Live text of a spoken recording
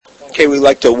Okay, we'd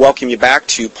like to welcome you back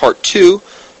to part 2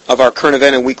 of our current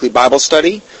event and weekly Bible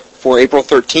study for April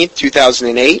 13th,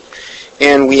 2008.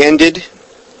 And we ended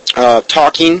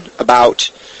talking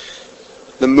about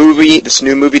this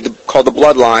new movie called The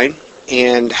Bloodline,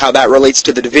 and how that relates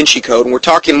to the Da Vinci Code. And we're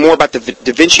talking more about the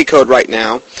Da Vinci Code right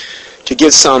now to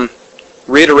give some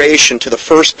reiteration to the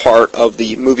first part of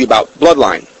the movie about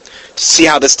Bloodline, to see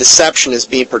how this deception is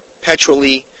being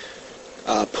perpetually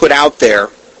put out there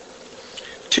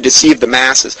to deceive the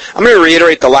masses. I'm going to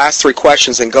reiterate the last 3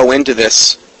 questions and go into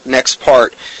this next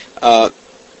part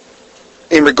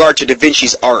in regard to Da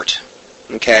Vinci's art.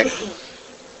 Okay?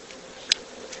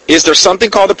 Is there something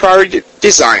called the priority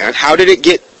design? How did it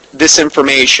get this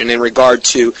information in regard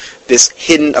to this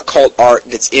hidden occult art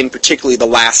that's in particularly the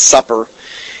Last Supper?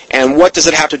 And what does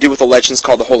it have to do with the legends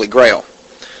called the Holy Grail?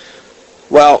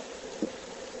 Well,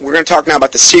 we're going to talk now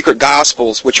about the secret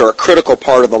Gospels, which are a critical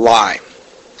part of the lie.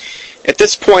 At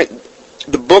this point,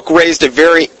 the book raised a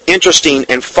very interesting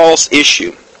and false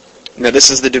issue. Now, this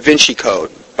is the Da Vinci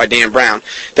Code by Dan Brown,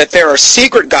 that there are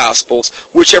secret Gospels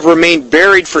which have remained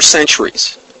buried for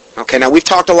centuries. Okay, now we've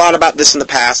talked a lot about this in the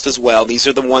past as well. These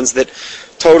are the ones that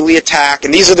totally attack,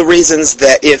 and these are the reasons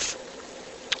that if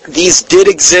these did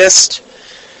exist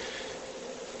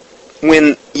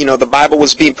when, the Bible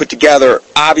was being put together,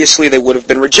 obviously they would have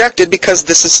been rejected because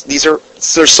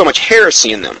there's so much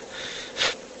heresy in them.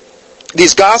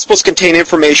 These Gospels contain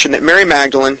information that Mary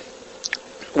Magdalene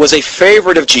was a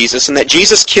favorite of Jesus and that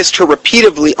Jesus kissed her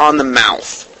repeatedly on the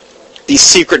mouth. These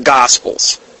secret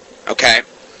Gospels. Okay?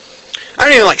 I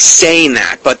don't even like saying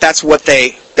that, but that's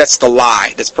the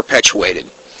lie that's perpetuated.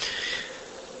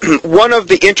 One of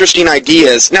the interesting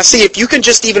ideas, now see, if you can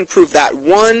just even prove that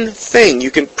one thing,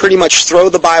 you can pretty much throw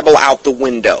the Bible out the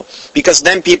window. Because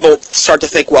then people start to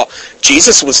think, well,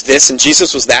 Jesus was this and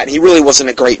Jesus was that, and he really wasn't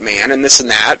a great man, and this and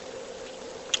that.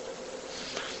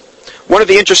 One of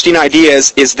the interesting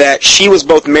ideas is that she was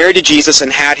both married to Jesus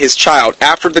and had his child.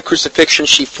 After the crucifixion,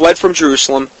 she fled from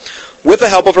Jerusalem with the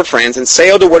help of her friends and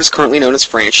sailed to what is currently known as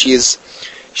France.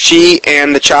 She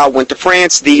and the child went to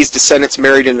France. These descendants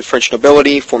married into the French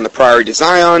nobility, formed the Priory de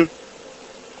Zion.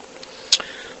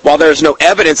 While there is no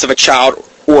evidence of a child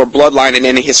or bloodline in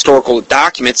any historical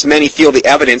documents, many feel the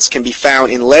evidence can be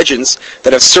found in legends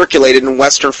that have circulated in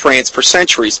Western France for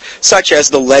centuries, such as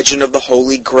the legend of the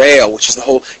Holy Grail, which is the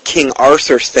whole King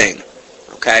Arthur thing,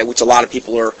 okay, which a lot of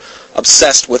people are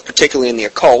obsessed with, particularly in the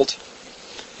occult.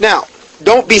 Now,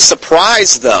 don't be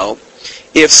surprised, though,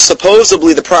 if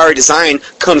supposedly the Priory de Zion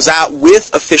comes out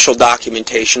with official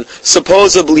documentation,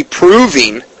 supposedly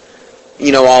proving,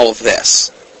 all of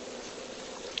this.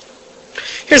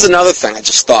 Here's another thing I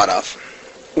just thought of.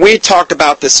 We talked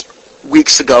about this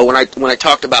weeks ago when I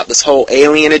talked about this whole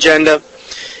alien agenda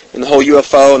and the whole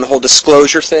UFO and the whole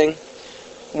disclosure thing.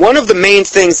 One of the main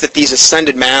things that these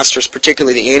ascended masters,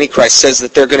 particularly the Antichrist, says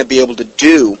that they're going to be able to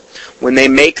do when they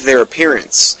make their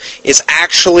appearance is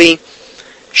actually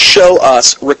show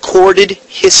us recorded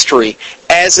history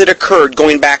as it occurred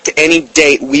going back to any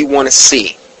date we want to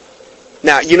see.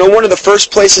 Now, one of the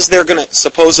first places they're going to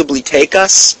supposedly take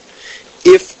us,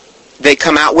 if they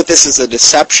come out with this as a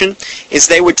deception, is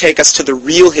they would take us to the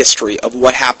real history of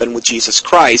what happened with Jesus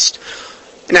Christ.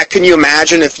 Now, can you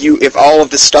imagine if all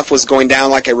of this stuff was going down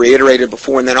like I reiterated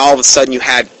before, and then all of a sudden you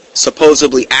had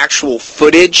supposedly actual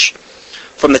footage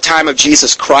from the time of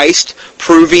Jesus Christ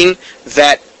proving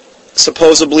that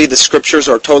supposedly the scriptures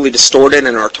are totally distorted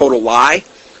and are a total lie?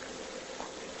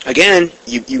 Again,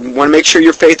 you want to make sure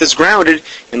your faith is grounded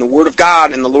in the Word of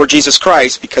God and the Lord Jesus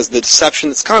Christ, because the deception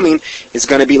that's coming is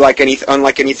going to be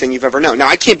unlike anything you've ever known. Now,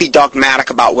 I can't be dogmatic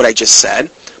about what I just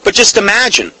said, but just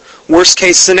imagine, worst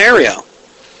case scenario.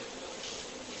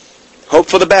 Hope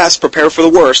for the best, prepare for the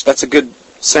worst. That's a good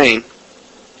saying.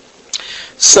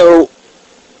 So,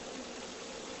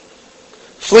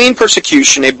 fleeing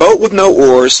persecution, a boat with no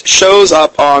oars shows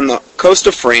up on the coast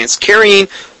of France carrying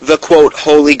the, quote,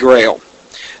 Holy Grail.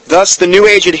 Thus, the New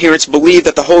Age adherents believe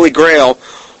that the Holy Grail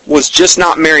was just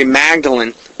not Mary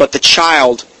Magdalene, but the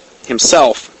child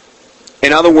himself.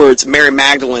 In other words, Mary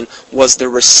Magdalene was the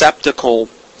receptacle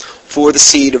for the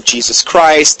seed of Jesus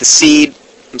Christ. The seed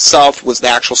himself was the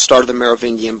actual start of the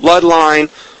Merovingian bloodline,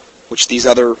 which these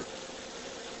other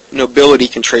nobility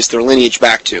can trace their lineage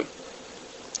back to.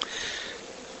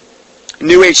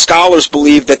 New Age scholars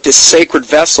believe that this sacred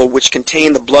vessel which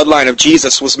contained the bloodline of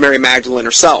Jesus was Mary Magdalene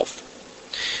herself.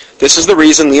 This is the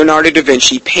reason Leonardo da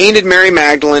Vinci painted Mary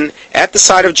Magdalene at the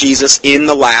side of Jesus in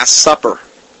the Last Supper.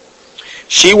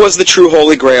 She was the true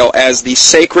Holy Grail, as the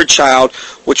sacred child,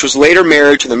 which was later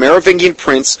married to the Merovingian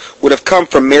prince, would have come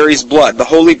from Mary's blood. The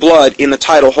holy blood in the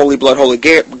title Holy Blood, Holy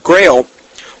Grail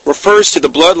refers to the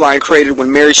bloodline created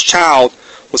when Mary's child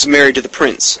was married to the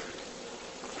prince.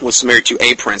 Was married to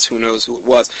a prince, who knows who it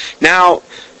was. Now,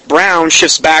 Brown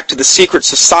shifts back to the secret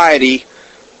society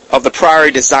of the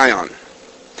Priory de Zion.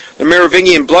 The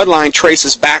Merovingian bloodline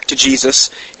traces back to Jesus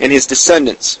and his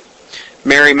descendants.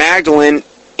 Mary Magdalene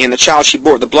and the child she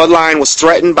bore. The bloodline was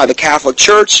threatened by the Catholic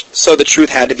Church, so the truth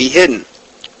had to be hidden.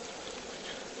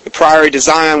 The Priory de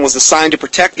Zion was assigned to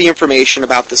protect the information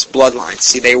about this bloodline.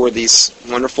 See, they were these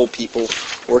wonderful people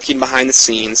working behind the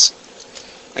scenes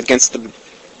against the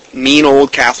mean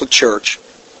old Catholic Church.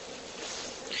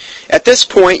 At this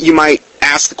point, you might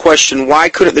ask the question, why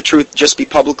couldn't the truth just be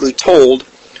publicly told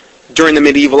during the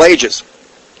medieval ages?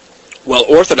 Well,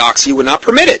 orthodoxy would not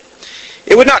permit it.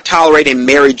 It would not tolerate a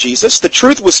married Jesus. The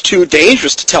truth was too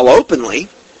dangerous to tell openly,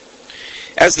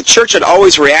 as the church had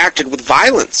always reacted with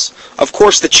violence. Of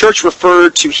course, the church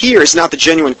referred to here is not the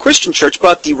genuine Christian church,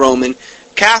 but the Roman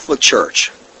Catholic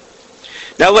Church.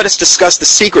 Now let us discuss the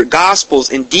secret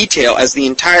Gospels in detail, as the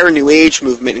entire New Age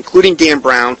movement, including Dan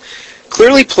Brown,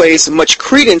 clearly place much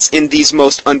credence in these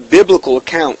most unbiblical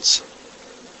accounts.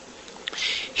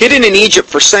 Hidden in Egypt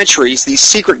for centuries, these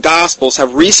secret Gospels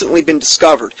have recently been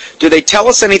discovered. Do they tell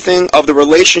us anything of the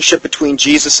relationship between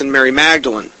Jesus and Mary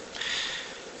Magdalene?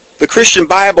 The Christian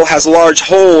Bible has large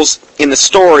holes in the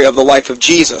story of the life of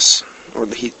Jesus.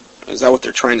 Is that what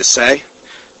they're trying to say?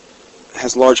 It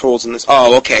has large holes in this.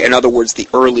 Oh, okay. In other words, the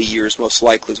early years most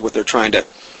likely is what they're trying to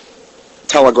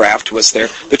telegraph to us there.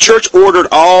 The church ordered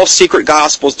all secret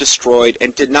Gospels destroyed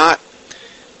and did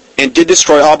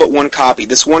destroy all but one copy.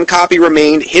 This one copy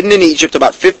remained hidden in Egypt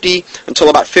until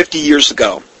about 50 years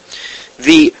ago.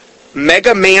 The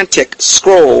Megamantic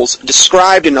scrolls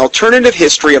described an alternative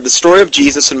history of the story of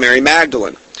Jesus and Mary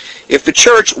Magdalene. If the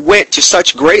church went to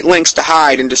such great lengths to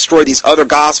hide and destroy these other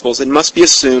Gospels, it must be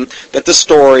assumed that the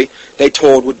story they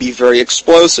told would be very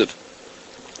explosive.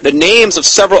 The names of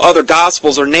several other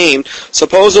Gospels are named,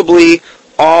 supposedly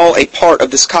all a part of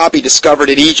this copy discovered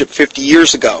in Egypt 50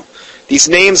 years ago. These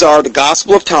names are the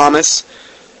Gospel of Thomas,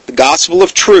 the Gospel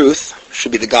of Truth,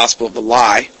 should be the Gospel of the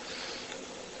Lie,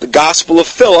 the Gospel of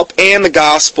Philip, and the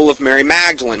Gospel of Mary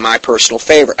Magdalene, my personal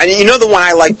favorite. And you know the one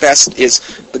I like best is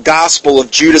the Gospel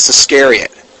of Judas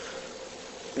Iscariot.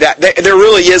 There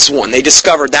really is one. They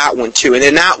discovered that one too. And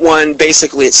in that one,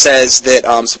 basically it says that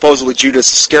supposedly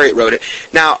Judas Iscariot wrote it.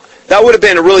 Now, that would have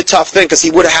been a really tough thing because he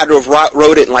would have had to have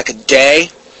wrote it in like a day.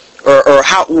 Or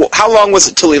how long was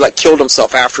it till he killed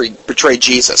himself after he betrayed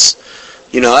Jesus?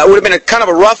 That would have been a kind of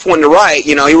a rough one to write.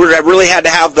 He would have really had to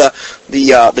have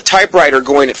the typewriter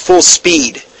going at full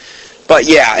speed. But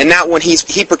yeah, in that one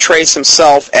he portrays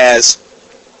himself as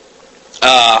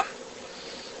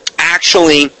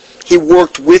actually he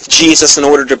worked with Jesus in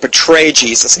order to betray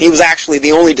Jesus. He was actually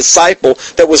the only disciple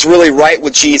that was really right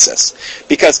with Jesus,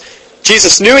 because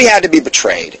Jesus knew he had to be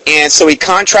betrayed, and so he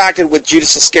contracted with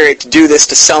Judas Iscariot to do this,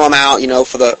 to sell him out,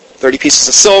 for the 30 pieces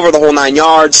of silver, the whole 9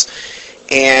 yards.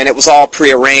 And it was all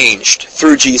prearranged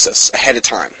through Jesus ahead of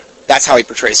time. That's how he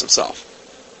portrays himself.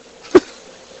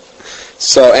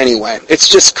 So anyway, it's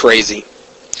just crazy.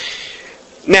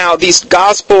 Now, these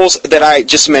Gospels that I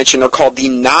just mentioned are called the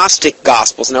Gnostic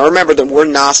Gospels. Now remember, the word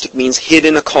Gnostic means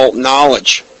hidden occult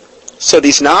knowledge. So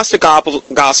these Gnostic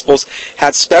Gospels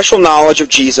had special knowledge of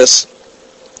Jesus,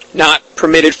 not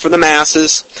permitted for the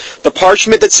masses. The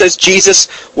parchment that says Jesus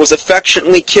was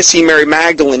affectionately kissing Mary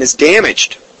Magdalene is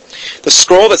damaged. The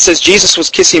scroll that says Jesus was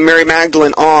kissing Mary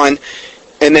Magdalene on,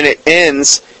 and then it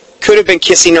ends, could have been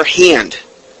kissing her hand.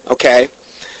 Okay?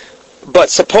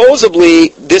 But supposedly,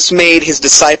 this made his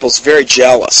disciples very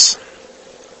jealous.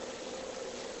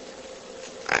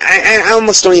 I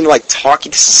almost don't even like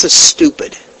talking. This is so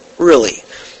stupid. Really.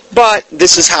 But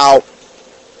this is how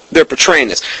they're portraying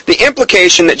this. The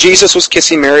implication that Jesus was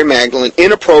kissing Mary Magdalene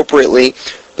inappropriately,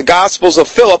 the Gospels of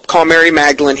Philip call Mary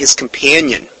Magdalene his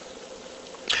companion.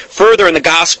 Further, in the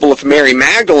Gospel of Mary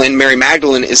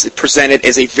Magdalene is presented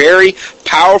as a very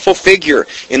powerful figure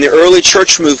in the early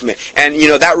church movement. And,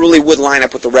 that really would line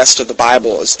up with the rest of the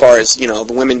Bible as far as, the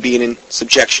women being in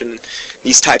subjection,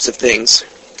 these types of things.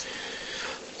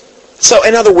 So,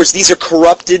 in other words, these are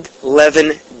corrupted,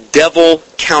 leaven, devil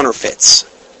counterfeits.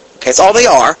 Okay, that's all they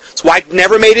are. That's why it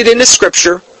never made it into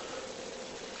Scripture.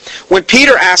 When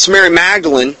Peter asked Mary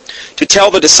Magdalene to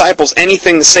tell the disciples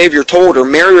anything the Savior told her,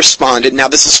 Mary responded, now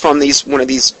this is from one of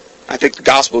these, I think the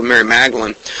Gospel of Mary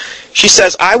Magdalene. She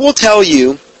says, I will tell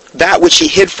you that which he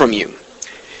hid from you.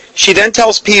 She then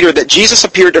tells Peter that Jesus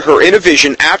appeared to her in a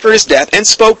vision after his death and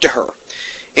spoke to her.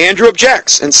 Andrew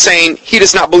objects and saying he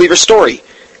does not believe her story.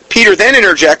 Peter then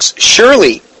interjects,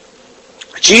 surely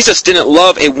Jesus didn't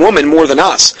love a woman more than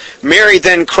us. Mary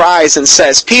then cries and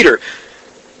says, Peter,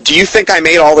 do you think I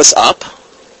made all this up?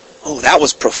 Oh, that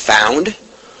was profound.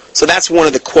 So that's one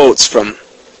of the quotes from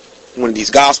one of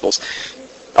these Gospels.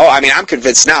 Oh, I'm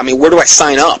convinced now. Where do I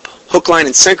sign up? Hook, line,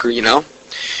 and sinker,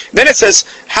 Then it says,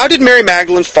 how did Mary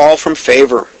Magdalene fall from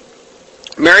favor?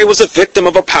 Mary was a victim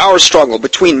of a power struggle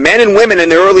between men and women in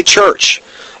the early church.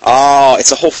 Oh,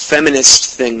 it's a whole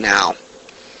feminist thing now.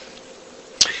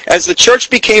 As the church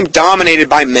became dominated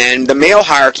by men, the male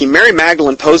hierarchy, Mary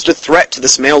Magdalene posed a threat to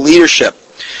this male leadership.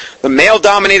 The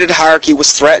male-dominated hierarchy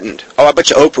was threatened. Oh, I bet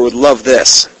you Oprah would love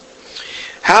this.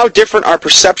 How different our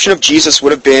perception of Jesus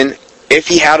would have been if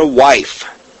he had a wife.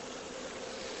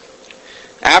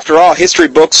 After all, history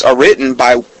books are written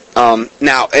by,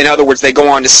 now, in other words, they go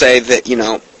on to say that,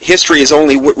 history is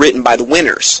only written by the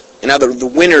winners.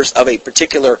 The winners of a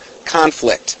particular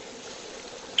conflict.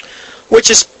 Which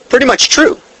is pretty much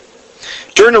true.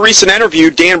 During a recent interview,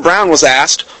 Dan Brown was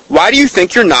asked, why do you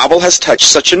think your novel has touched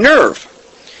such a nerve?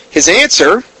 His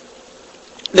answer,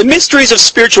 the mysteries of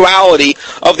spirituality,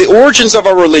 of the origins of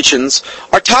our religions,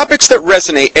 are topics that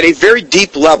resonate at a very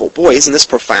deep level. Boy, isn't this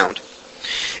profound.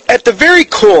 At the very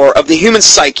core of the human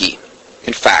psyche,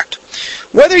 in fact.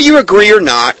 Whether you agree or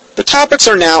not, the topics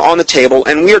are now on the table,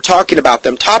 and we are talking about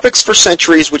them, topics for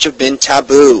centuries which have been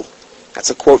taboo.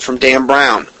 That's a quote from Dan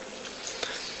Brown.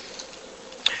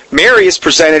 Mary is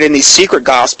presented in these secret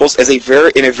Gospels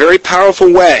in a very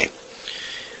powerful way.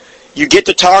 You get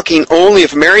to talking only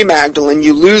of Mary Magdalene,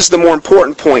 you lose the more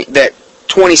important point that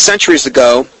 20 centuries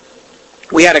ago,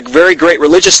 we had a very great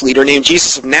religious leader named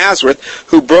Jesus of Nazareth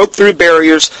who broke through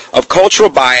barriers of cultural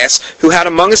bias, who had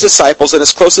among his disciples and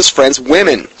his closest friends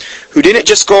women, who didn't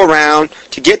just go around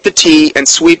to get the tea and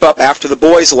sweep up after the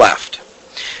boys left.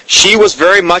 She was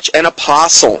very much an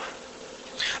apostle,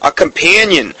 a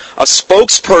companion, a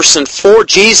spokesperson for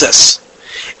Jesus,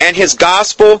 and his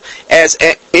gospel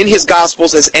in his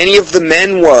Gospels as any of the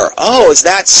men were. Oh, is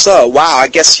that so? Wow, I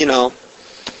guess,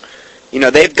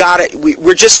 they've got it.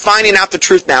 We're just finding out the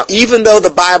truth now. Even though the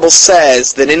Bible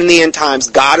says that in the end times,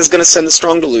 God is going to send a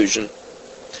strong delusion.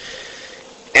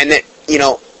 And that,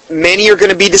 many are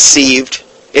going to be deceived.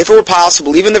 If it were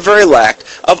possible, even the very elect.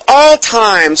 Of all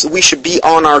times we should be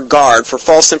on our guard for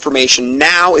false information,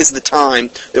 now is the time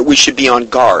that we should be on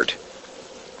guard.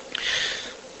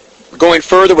 Going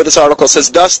further with this article, it says,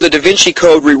 thus the Da Vinci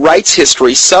Code rewrites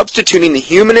history, substituting the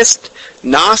humanist,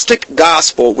 Gnostic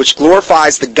gospel, which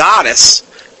glorifies the goddess,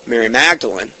 Mary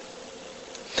Magdalene.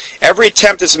 Every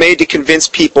attempt is made to convince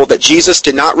people that Jesus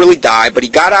did not really die, but he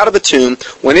got out of the tomb,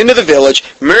 went into the village,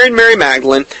 married Mary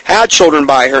Magdalene, had children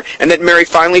by her, and that Mary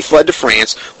finally fled to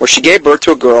France, where she gave birth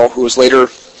to a girl who was later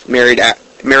married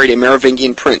a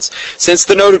Merovingian prince. Since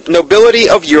the nobility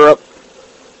of Europe,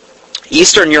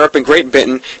 Eastern Europe and Great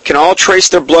Britain can all trace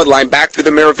their bloodline back through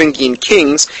the Merovingian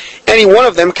kings, any one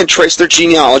of them can trace their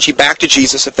genealogy back to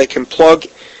Jesus if they can plug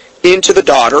into the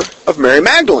daughter of Mary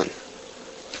Magdalene.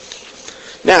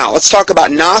 Now, let's talk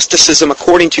about Gnosticism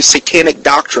according to satanic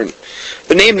doctrine.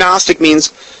 The name Gnostic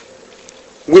means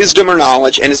wisdom or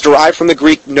knowledge and is derived from the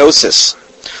Greek gnosis.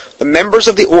 The members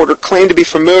of the order claim to be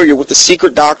familiar with the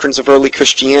secret doctrines of early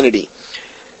Christianity.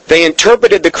 They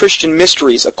interpreted the Christian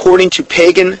mysteries according to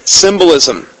pagan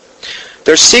symbolism.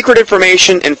 Their secret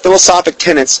information and philosophic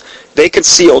tenets they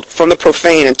concealed from the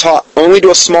profane and taught only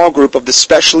to a small group of the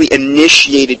specially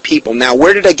initiated people. Now,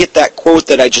 where did I get that quote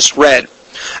that I just read?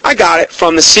 I got it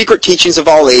from The Secret Teachings of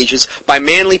All Ages by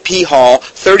Manly P. Hall,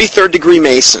 33rd degree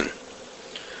Mason.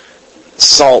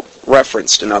 Salt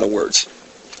referenced, in other words.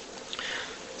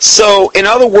 So, in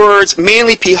other words,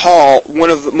 Manly P. Hall, one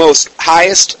of the most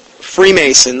highest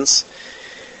Freemasons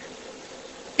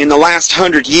in the last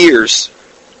 100 years,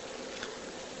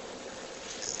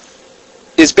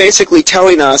 is basically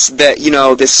telling us that,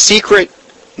 this secret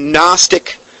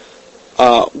Gnostic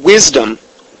wisdom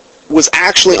was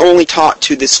actually only taught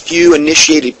to this few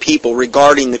initiated people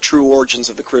regarding the true origins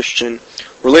of the Christian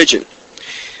religion.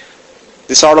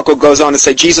 This article goes on to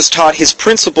say, Jesus taught his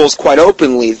principles quite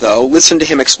openly, though. Listen to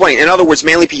him explain. In other words,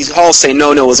 Manly P. Hall say,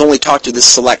 no, it was only taught to this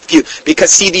select few. Because,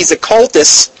 see, these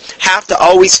occultists have to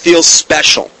always feel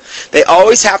special. They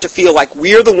always have to feel like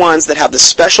we're the ones that have the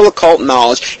special occult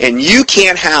knowledge, and you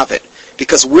can't have it.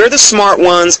 Because we're the smart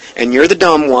ones, and you're the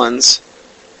dumb ones.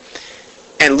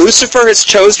 And Lucifer has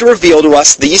chose to reveal to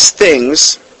us these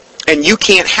things, and you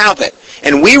can't have it.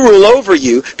 And we rule over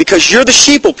you because you're the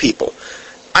sheeple people.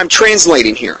 I'm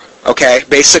translating here, okay?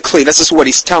 Basically, this is what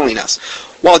he's telling us.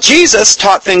 While Jesus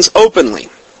taught things openly.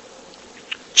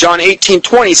 John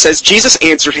 18:20 says, Jesus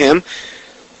answered him,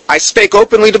 I spake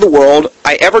openly to the world,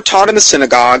 I ever taught in the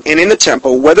synagogue and in the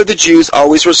temple, whether the Jews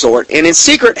always resort, and in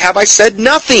secret have I said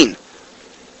nothing.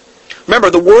 Remember,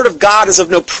 the word of God is of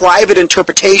no private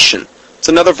interpretation. It's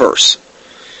another verse.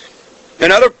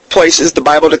 In other places, the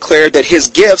Bible declared that his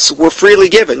gifts were freely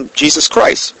given, Jesus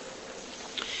Christ.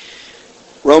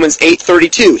 Romans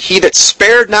 8:32, he that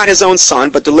spared not his own son,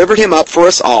 but delivered him up for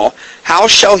us all, how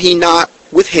shall he not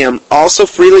with him also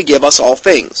freely give us all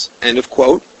things? End of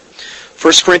quote.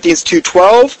 1 Corinthians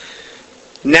 2:12,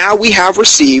 now we have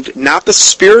received not the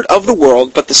spirit of the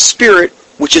world, but the Spirit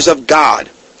which is of God,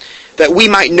 that we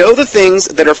might know the things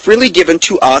that are freely given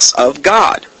to us of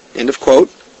God. End of quote.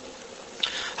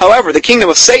 However, the kingdom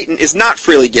of Satan is not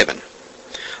freely given.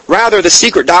 Rather, the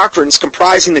secret doctrines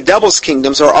comprising the devil's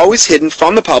kingdoms are always hidden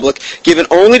from the public, given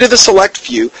only to the select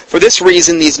few. For this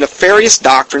reason, these nefarious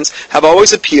doctrines have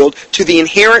always appealed to the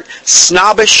inherent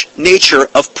snobbish nature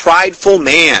of prideful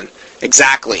man.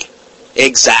 Exactly.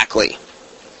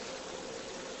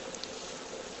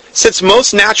 Since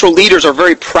most natural leaders are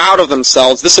very proud of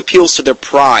themselves, this appeals to their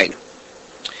pride.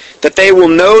 That they will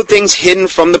know things hidden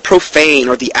from the profane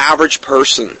or the average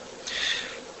person.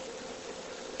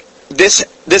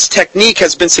 This technique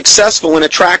has been successful in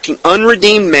attracting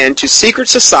unredeemed men to secret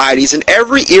societies in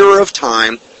every era of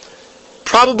time,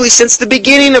 probably since the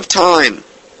beginning of time.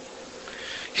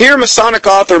 Here, Masonic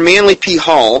author Manly P.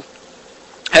 Hall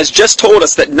has just told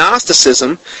us that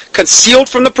Gnosticism, concealed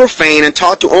from the profane and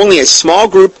taught to only a small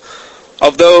group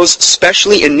of those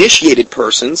specially initiated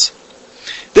persons,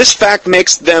 this fact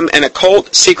makes them an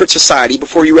occult secret society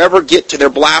before you ever get to their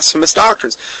blasphemous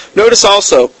doctrines. Notice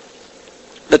also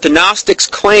that the Gnostics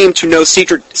claim to know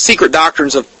secret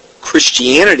doctrines of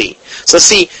Christianity. So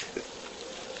see,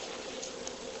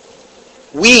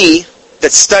 we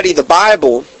that study the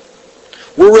Bible,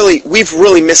 we've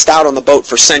really missed out on the boat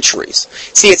for centuries.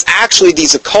 See, it's actually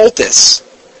these occultists,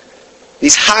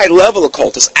 these high-level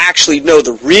occultists, actually know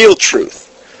the real truth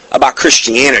about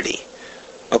Christianity.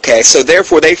 Okay, so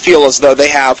therefore they feel as though they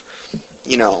have,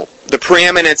 the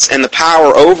preeminence and the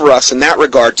power over us in that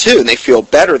regard too, and they feel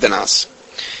better than us.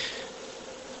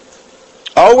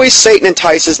 Always Satan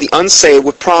entices the unsaved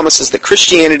with promises that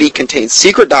Christianity contains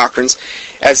secret doctrines,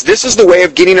 as this is the way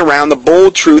of getting around the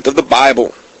bold truth of the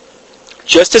Bible.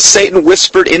 Just as Satan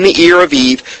whispered in the ear of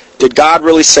Eve, did God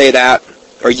really say that?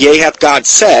 Or yea, hath God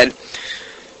said?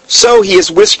 So he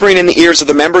is whispering in the ears of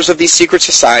the members of these secret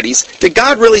societies, did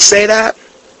God really say that?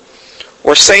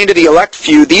 Or saying to the elect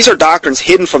few, these are doctrines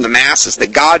hidden from the masses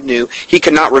that God knew he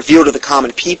could not reveal to the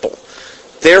common people.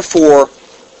 Therefore,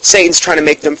 Satan's trying to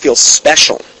make them feel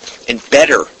special and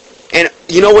better. And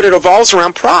you know what? It revolves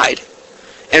around pride.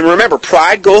 And remember,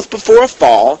 pride goeth before a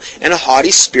fall, and a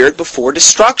haughty spirit before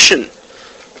destruction.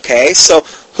 Okay, so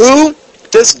who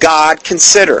does God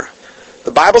consider?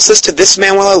 The Bible says, to this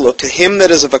man will I look, to him that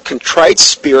is of a contrite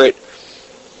spirit,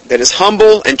 that is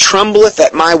humble and trembleth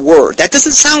at my word. That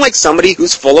doesn't sound like somebody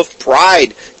who's full of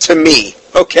pride to me.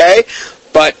 Okay?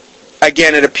 But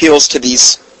again, it appeals to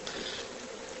these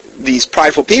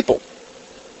prideful people.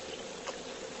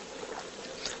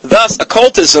 Thus,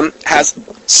 occultism has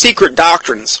secret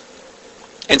doctrines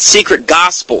and secret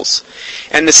gospels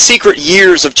and the secret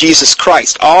years of Jesus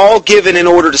Christ, all given in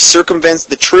order to circumvent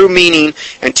the true meaning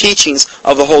and teachings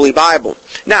of the Holy Bible.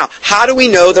 Now, how do we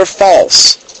know they're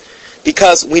false?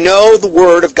 Because we know the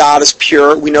Word of God is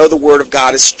pure, we know the Word of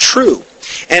God is true.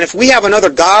 And if we have another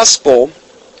gospel,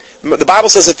 the Bible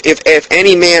says if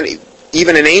any man,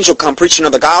 even an angel, come preach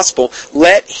another gospel,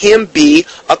 let him be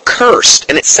accursed.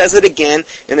 And it says it again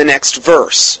in the next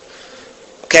verse.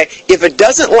 Okay? If it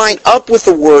doesn't line up with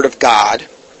the Word of God,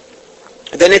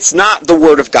 then it's not the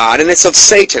Word of God, and it's of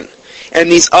Satan.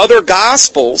 And these other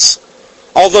gospels,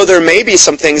 although there may be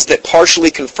some things that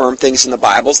partially confirm things in the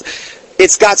Bibles,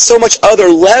 it's got so much other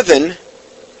leaven,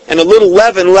 and a little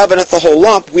leaven leaveneth the whole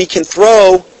lump, we can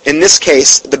throw, in this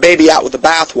case, the baby out with the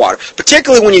bathwater.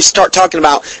 Particularly when you start talking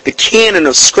about the canon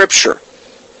of Scripture.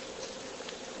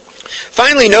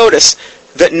 Finally, notice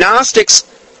that Gnostics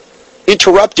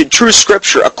interrupted true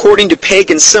Scripture according to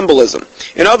pagan symbolism.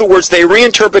 In other words, they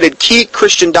reinterpreted key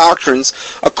Christian doctrines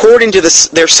according to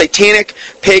their satanic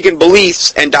pagan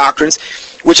beliefs and doctrines,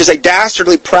 which is a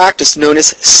dastardly practice known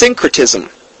as syncretism.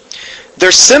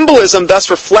 Their symbolism thus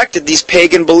reflected these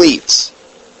pagan beliefs.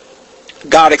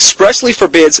 God expressly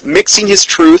forbids mixing His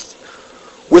truth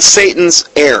with Satan's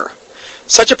error.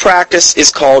 Such a practice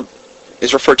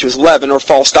is referred to as leaven or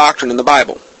false doctrine in the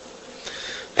Bible.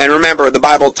 And remember, the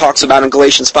Bible talks about in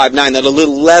Galatians 5:9 that a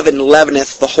little leaven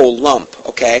leaveneth the whole lump.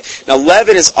 Okay? Now,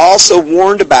 leaven is also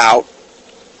warned about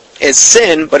as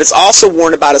sin, but it's also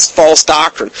warned about as false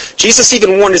doctrine. Jesus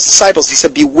even warned his disciples. He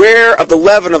said, beware of the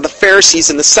leaven of the Pharisees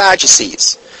and the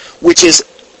Sadducees, which is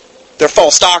their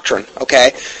false doctrine,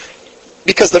 okay?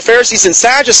 Because the Pharisees and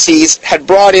Sadducees had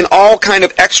brought in all kind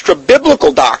of extra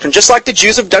biblical doctrine, just like the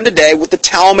Jews have done today with the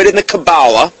Talmud and the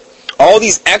Kabbalah, all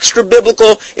these extra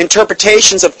biblical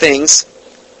interpretations of things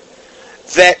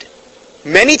that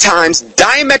many times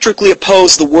diametrically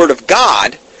oppose the Word of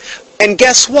God. And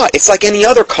guess what? It's like any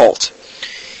other cult.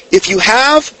 If you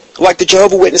have, like the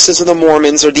Jehovah's Witnesses or the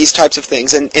Mormons or these types of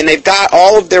things, and they've got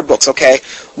all of their books, okay?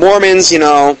 Mormons,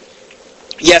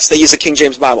 yes, they use the King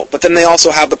James Bible, but then they also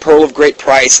have the Pearl of Great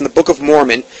Price and the Book of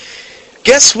Mormon.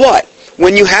 Guess what?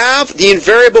 When you have the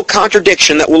invariable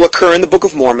contradiction that will occur in the Book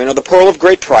of Mormon or the Pearl of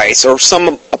Great Price or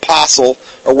some apostle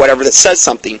or whatever that says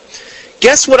something,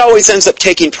 guess what always ends up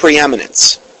taking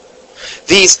preeminence?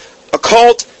 These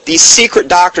occult, these secret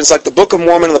doctrines like the Book of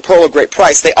Mormon and the Pearl of Great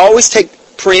Price, they always take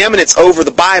preeminence over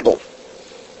the Bible.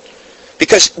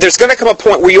 Because there's going to come a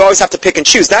point where you always have to pick and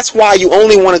choose. That's why you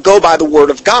only want to go by the Word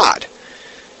of God.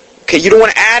 Okay, you don't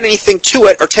want to add anything to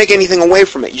it or take anything away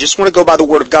from it. You just want to go by the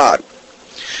Word of God.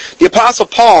 The Apostle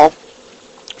Paul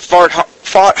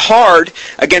fought hard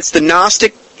against the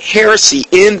Gnostic heresy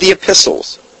in the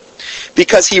epistles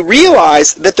because he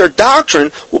realized that their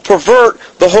doctrine will pervert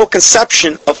the whole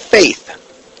conception of faith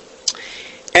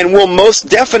and will most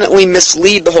definitely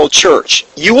mislead the whole church.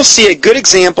 You will see a good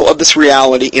example of this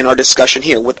reality in our discussion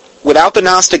here. Without the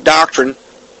Gnostic doctrine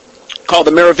called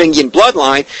the Merovingian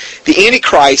bloodline, the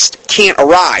Antichrist can't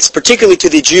arise. Particularly to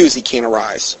the Jews, he can't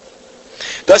arise.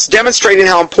 Thus demonstrating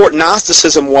how important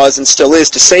Gnosticism was and still is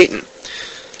to Satan.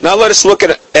 Now let us look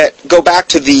go back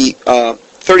to the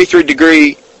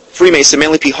 33-degree Freemason,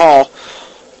 Manly P. Hall,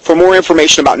 for more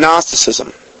information about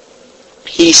Gnosticism.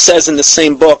 He says in the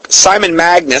same book, Simon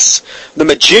Magus, the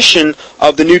magician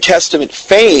of the New Testament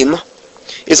fame,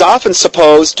 is often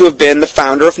supposed to have been the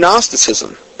founder of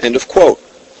Gnosticism. End of quote.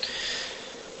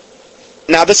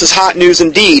 Now this is hot news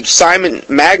indeed. Simon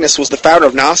Magus was the founder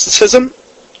of Gnosticism,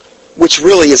 which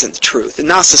really isn't the truth. And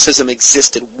Gnosticism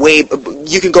existed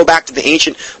you can go back to the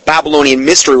ancient Babylonian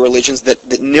mystery religions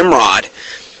that Nimrod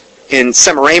and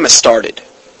Semiramis started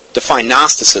to find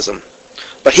Gnosticism.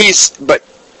 But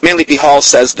Manly P. Hall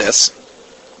says this.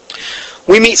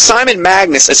 We meet Simon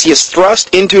Magus as he is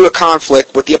thrust into a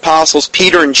conflict with the apostles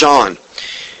Peter and John.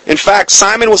 In fact,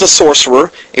 Simon was a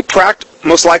sorcerer,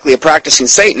 most likely a practicing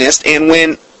Satanist, and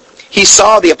when he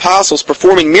saw the apostles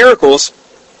performing miracles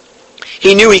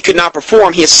he knew he could not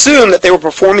perform, he assumed that they were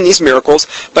performing these miracles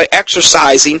by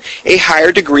exercising a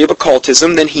higher degree of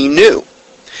occultism than he knew.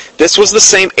 This was the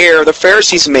same error the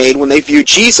Pharisees made when they viewed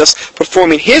Jesus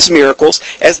performing his miracles,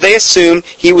 as they assumed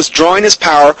he was drawing his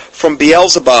power from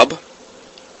Beelzebub,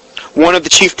 one of the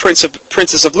chief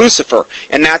princes of Lucifer.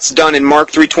 And that's done in Mark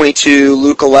 3:22,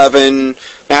 Luke 11,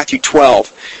 Matthew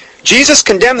 12. Jesus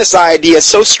condemned this idea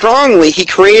so strongly he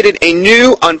created a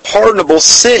new unpardonable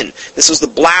sin. This was the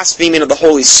blaspheming of the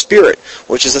Holy Spirit,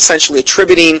 which is essentially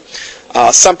attributing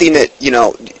something that,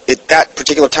 at that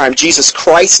particular time Jesus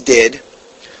Christ did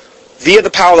via the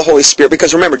power of the Holy Spirit.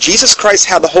 Because remember, Jesus Christ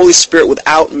had the Holy Spirit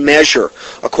without measure,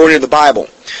 according to the Bible.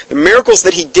 The miracles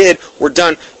that he did were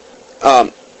done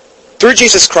through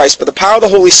Jesus Christ by the power of the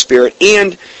Holy Spirit,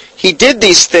 and he did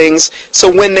these things.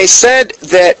 So when they said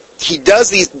that he did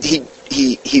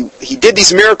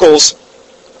these miracles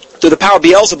through the power of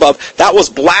Beelzebub, that was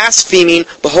blaspheming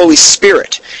the Holy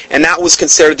Spirit, and that was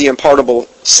considered the unpardonable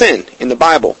sin in the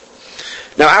Bible.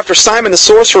 Now, after Simon the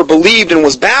sorcerer believed and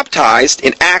was baptized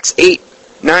in Acts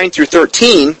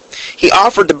 8:9-13, he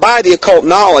offered to buy the occult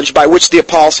knowledge by which the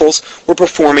apostles were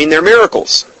performing their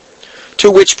miracles. To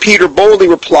which Peter boldly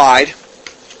replied,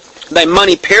 Thy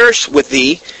money perish with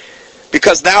thee,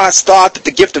 because thou hast thought that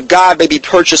the gift of God may be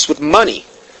purchased with money.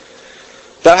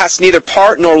 Thou hast neither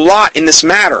part nor lot in this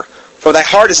matter, for thy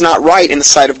heart is not right in the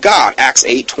sight of God. Acts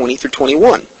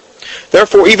 8:20-21.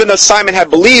 Therefore, even though Simon had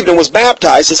believed and was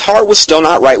baptized, his heart was still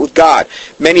not right with God.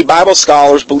 Many Bible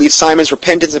scholars believe Simon's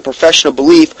repentance and profession of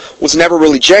belief was never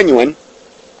really genuine,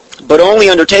 but only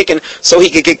undertaken so he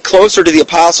could get closer to the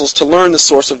apostles to learn the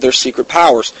source of their secret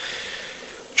powers.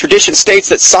 Tradition states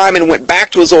that Simon went back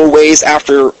to his old ways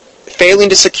after failing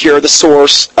to secure the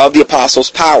source of the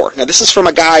apostles' power. Now, this is from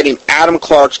a guy named Adam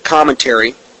Clark's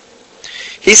commentary.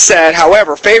 He said,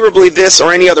 however favorably this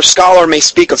or any other scholar may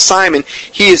speak of Simon,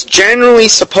 he is generally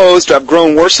supposed to have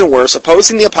grown worse and worse,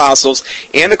 opposing the apostles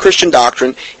and the Christian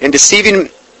doctrine, and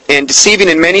deceiving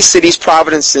in many cities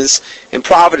providences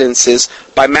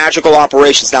by magical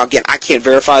operations. Now, again, I can't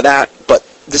verify that, but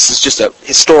this is just a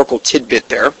historical tidbit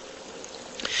there.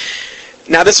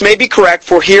 Now this may be correct,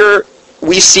 for here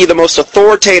we see the most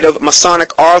authoritative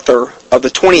Masonic author of the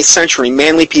 20th century,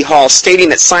 Manly P. Hall, stating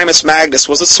that Symmes Magnus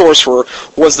was a sorcerer,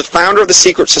 was the founder of the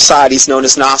secret societies known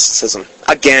as Gnosticism.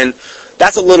 Again,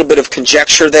 that's a little bit of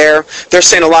conjecture there. They're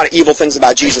saying a lot of evil things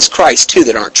about Jesus Christ, too,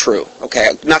 that aren't true.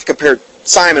 Okay, not to compare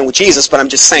Simon with Jesus, but I'm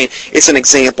just saying it's an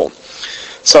example.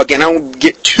 So again, I won't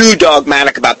get too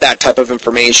dogmatic about that type of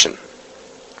information.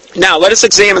 Now, let us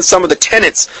examine some of the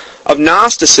tenets of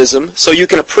Gnosticism so you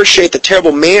can appreciate the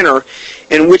terrible manner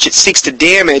in which it seeks to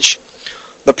damage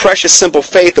the precious simple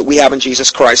faith that we have in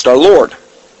Jesus Christ our Lord.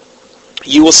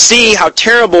 You will see how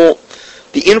terrible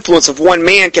the influence of one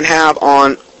man can have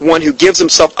on one who gives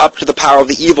himself up to the power of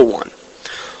the evil one.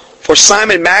 For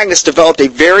Simon Magnus developed a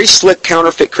very slick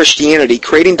counterfeit Christianity,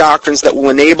 creating doctrines that will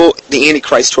enable the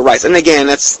Antichrist to arise. And again,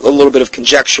 that's a little bit of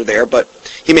conjecture there, but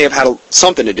he may have had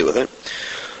something to do with it.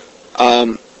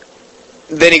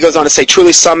 Then he goes on to say,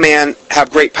 truly some men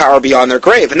have great power beyond their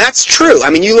grave. And that's true. I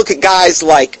mean, you look at guys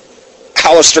like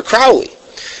Aleister Crowley.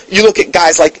 You look at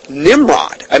guys like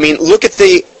Nimrod. I mean, look at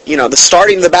the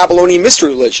starting of the Babylonian mystery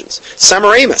religions.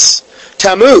 Semiramis,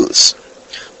 Tammuz,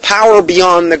 power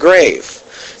beyond the grave.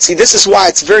 See, this is why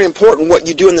it's very important what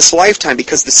you do in this lifetime,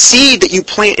 because the seed that you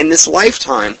plant in this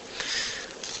lifetime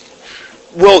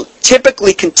will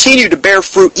typically continue to bear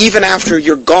fruit even after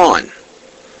you're gone.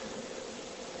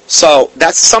 So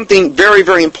that's something very,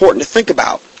 very important to think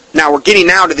about. Now, we're getting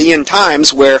now to the end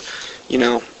times where,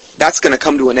 that's going to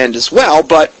come to an end as well,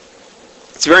 but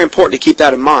it's very important to keep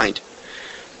that in mind.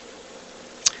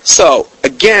 So,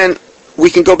 again, we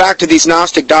can go back to these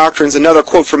Gnostic doctrines. Another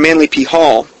quote from Manly P.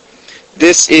 Hall.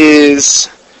 This is,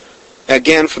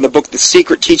 again, from the book The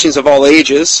Secret Teachings of All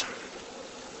Ages.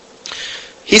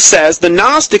 He says, the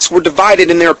Gnostics were divided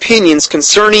in their opinions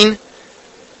concerning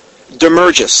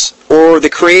Demergus, or the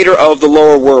creator of the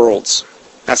lower worlds.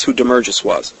 That's who Demergus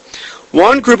was.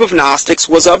 One group of Gnostics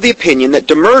was of the opinion that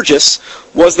Demergus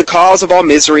was the cause of all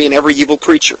misery and every evil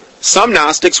creature. Some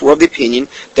Gnostics were of the opinion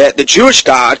that the Jewish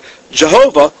god,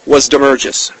 Jehovah, was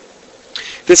Demergus.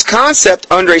 This concept,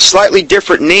 under a slightly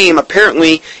different name,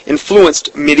 apparently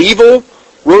influenced medieval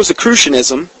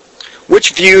Rosicrucianism,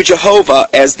 which viewed Jehovah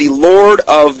as the Lord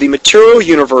of the material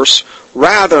universe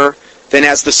rather than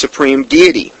as the supreme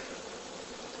deity.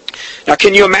 Now,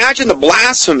 can you imagine the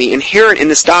blasphemy inherent in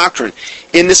this doctrine?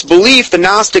 In this belief, the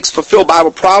Gnostics fulfill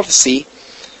Bible prophecy,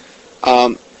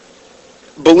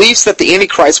 beliefs that the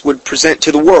Antichrist would present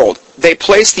to the world. They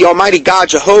place the Almighty God,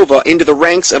 Jehovah, into the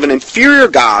ranks of an inferior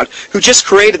God who just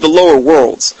created the lower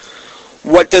worlds.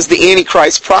 What does the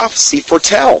Antichrist prophecy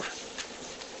foretell?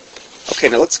 Okay,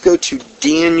 now let's go to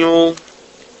Daniel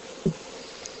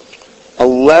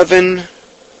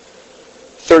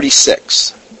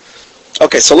 11:36.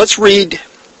 Okay, so let's read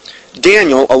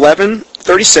Daniel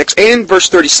 11:36 and verse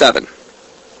 37.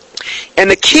 And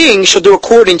the king shall do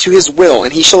according to his will,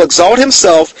 and he shall exalt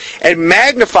himself and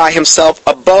magnify himself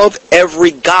above every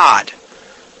god.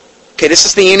 Okay, this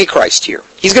is the Antichrist here.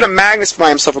 He's going to magnify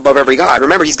himself above every god.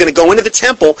 Remember, he's going to go into the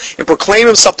temple and proclaim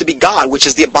himself to be God, which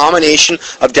is the abomination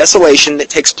of desolation that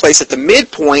takes place at the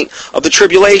midpoint of the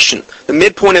tribulation, the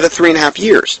midpoint of the 3.5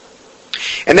 years.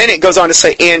 And then it goes on to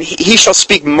say, and he shall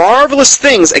speak marvelous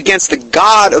things against the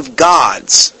God of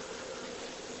gods,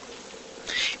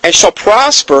 and shall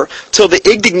prosper till the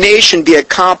indignation be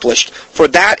accomplished, for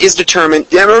that is determined.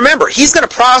 And remember, he's going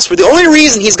to prosper. The only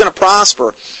reason he's going to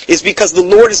prosper is because the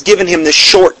Lord has given him this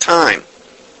short time.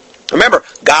 Remember,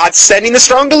 God's sending the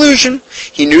strong delusion.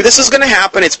 He knew this was going to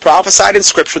happen. It's prophesied in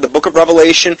Scripture. The book of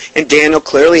Revelation and Daniel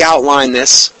clearly outline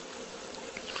this.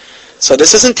 So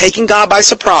this isn't taking God by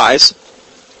surprise.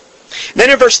 Then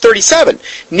in verse 37,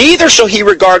 neither shall he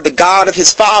regard the God of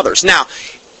his fathers. Now,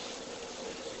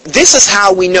 this is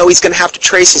how we know he's going to have to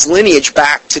trace his lineage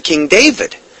back to King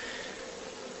David.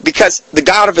 Because the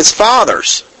God of his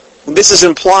fathers, this is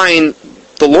implying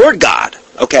the Lord God,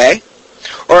 okay?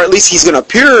 Or at least he's going to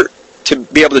appear to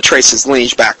be able to trace his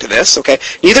lineage back to this, okay?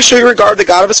 Neither shall he regard the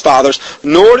God of his fathers,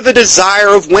 nor the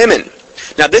desire of women.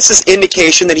 Now this is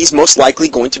indication that he's most likely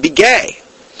going to be gay.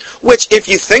 Which, if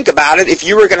you think about it, if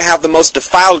you were going to have the most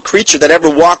defiled creature that ever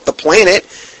walked the planet,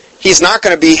 he's not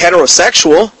going to be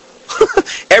heterosexual.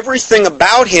 Everything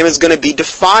about him is going to be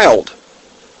defiled.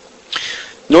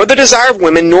 Nor the desire of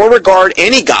women, nor regard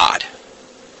any god.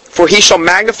 For he shall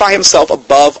magnify himself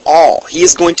above all. He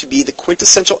is going to be the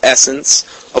quintessential essence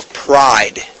of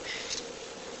pride.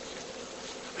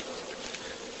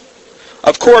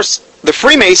 Of course, the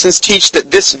Freemasons teach that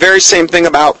this very same thing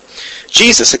about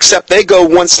Jesus, except they go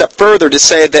one step further to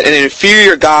say that an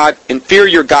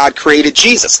inferior God created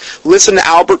Jesus. Listen to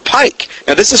Albert Pike.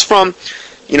 Now this is from,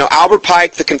 Albert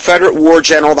Pike, the Confederate war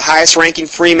general, the highest-ranking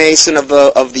Freemason of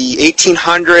the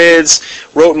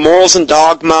 1800s, wrote Morals and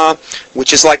Dogma,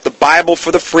 which is like the Bible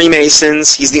for the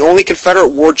Freemasons. He's the only Confederate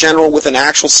war general with an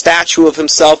actual statue of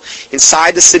himself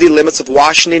inside the city limits of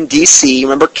Washington, D.C.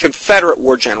 Remember, Confederate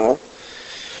war general.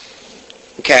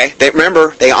 Okay,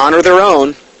 they honor their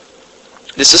own.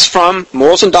 This is from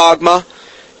Morals and Dogma,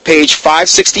 page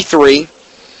 563,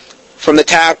 from the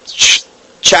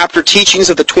chapter Teachings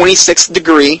of the 26th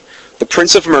Degree, the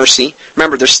Prince of Mercy.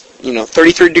 Remember, there's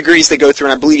 33 degrees they go through,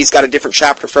 and I believe he's got a different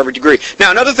chapter for every degree.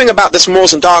 Now, another thing about this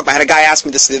Morals and Dogma, I had a guy ask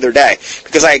me this the other day,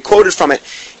 because I had quoted from it,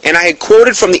 and I had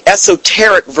quoted from the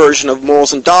esoteric version of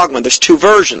Morals and Dogma. There's two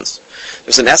versions.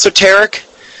 There's an esoteric,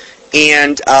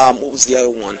 and what was the other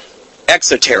one?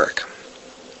 Exoteric.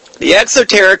 The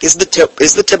exoteric is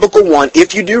the typical one,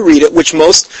 if you do read it, which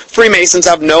most Freemasons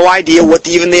have no idea what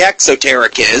even the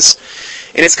exoteric is.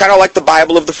 And it's kind of like the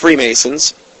Bible of the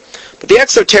Freemasons. But the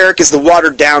exoteric is the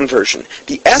watered-down version.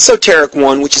 The esoteric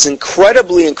one, which is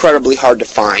incredibly, incredibly hard to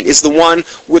find, is the one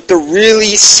with the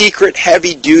really secret,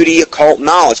 heavy-duty occult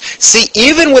knowledge. See,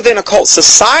 even within occult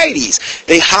societies,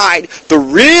 they hide the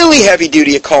really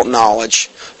heavy-duty occult knowledge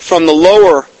from the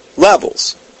lower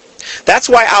levels. That's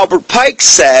why Albert Pike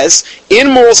says in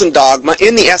Morals and Dogma,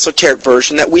 in the esoteric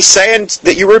version, that we say and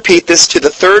that you repeat this to the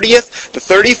 30th, the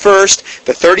 31st,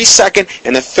 the 32nd,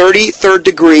 and the 33rd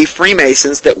degree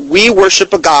Freemasons, that we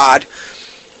worship a God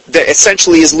that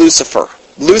essentially is Lucifer.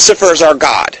 Lucifer is our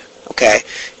God. Okay?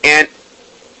 And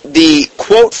the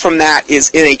quote from that is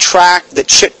in a tract that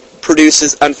Chit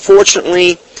produces.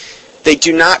 Unfortunately, they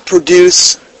do not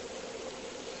produce...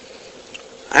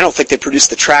 I don't think they produce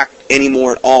the tract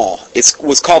anymore at all. It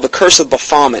was called The Curse of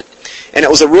Baphomet. And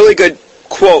it was a really good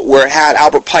quote where it had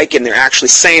Albert Pike in there actually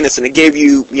saying this, and it gave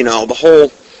you, the whole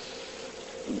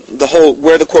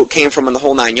where the quote came from and the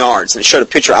whole 9 yards. And it showed a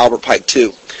picture of Albert Pike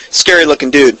too. Scary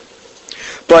looking dude.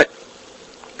 But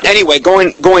anyway,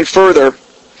 going further,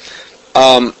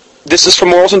 this is from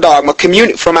Morals and Dogma,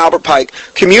 from Albert Pike.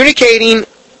 Communicating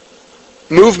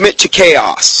movement to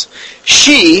chaos.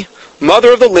 She,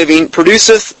 Mother of the Living,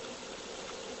 produceth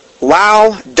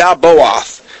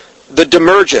Lau-Da-Boath, the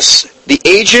Demergus, the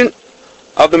agent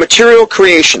of the material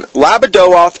creation,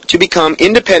 Labadoth, to become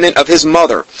independent of his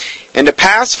mother, and to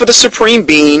pass for the Supreme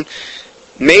Being,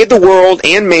 made the world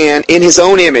and man in his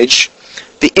own image.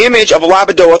 The image of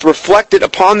Labadoth reflected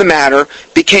upon the matter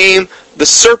became the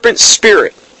serpent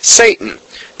spirit, Satan,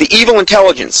 the evil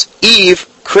intelligence, Eve,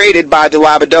 created by the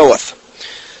Labadoth.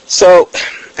 So,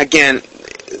 again,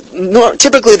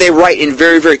 typically they write in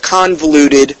very, very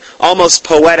convoluted, almost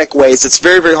poetic ways. It's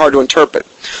very, very hard to interpret.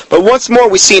 But once more,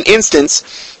 we see an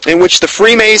instance in which the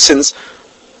Freemasons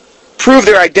prove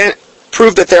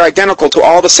that they're identical to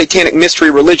all the satanic mystery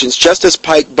religions, just as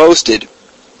Pike boasted.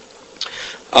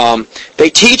 They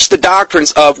teach the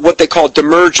doctrines of what they call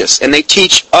Demergus, and they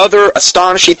teach other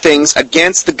astonishing things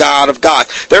against the God of God.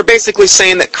 They're basically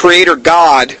saying that Creator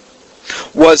God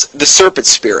was the serpent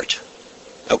spirit.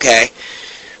 Okay?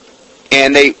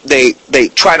 And they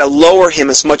try to lower him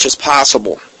as much as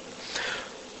possible.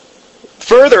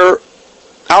 Further,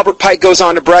 Albert Pike goes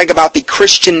on to brag about the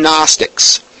Christian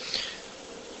Gnostics.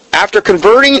 After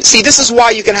converting, see, this is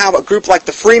why you can have a group like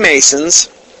the Freemasons,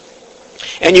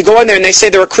 and you go in there and they say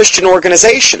they're a Christian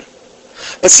organization.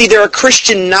 But see, they're a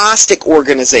Christian Gnostic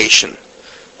organization.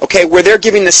 Okay, where they're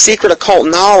giving the secret occult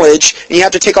knowledge, and you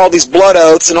have to take all these blood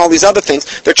oaths and all these other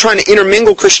things. They're trying to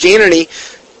intermingle Christianity,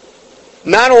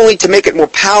 not only to make it more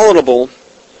palatable,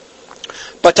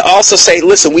 but to also say,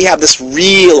 listen, we have this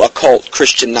real occult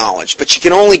Christian knowledge, but you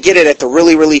can only get it at the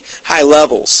really, really high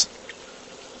levels.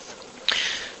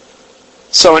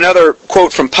 So another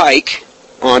quote from Pike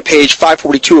on page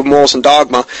 542 of Morals and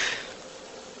Dogma.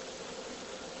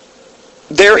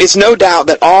 There is no doubt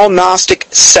that all Gnostic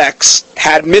sects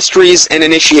had mysteries and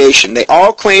initiation. They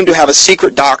all claim to have a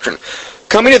secret doctrine,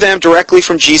 coming to them directly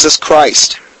from Jesus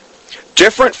Christ,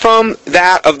 different from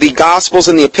that of the Gospels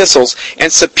and the Epistles,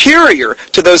 and superior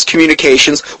to those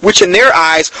communications, which in their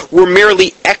eyes were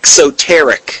merely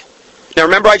exoteric. Now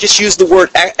remember, I just used the word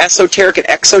esoteric and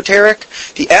exoteric?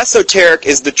 The esoteric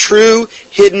is the true,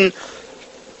 hidden,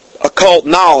 occult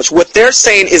knowledge. What they're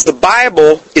saying is the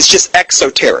Bible is just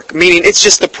exoteric, meaning it's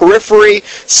just the periphery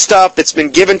stuff that's been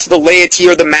given to the laity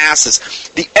or the masses.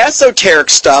 The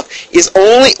esoteric stuff is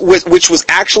only, which was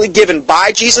actually given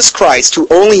by Jesus Christ to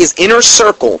only his inner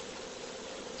circle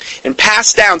and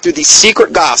passed down through these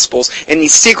secret gospels and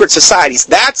these secret societies.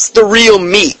 That's the real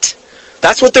meat.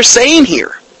 That's what they're saying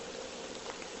here.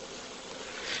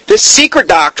 This secret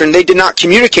doctrine they did not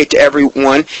communicate to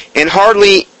everyone, and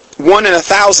hardly 1 in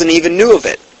 1,000 even knew of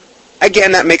it.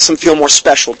 again, that makes them feel more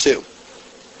special too.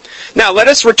 Now, let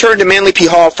us return to Manly P.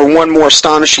 Hall for one more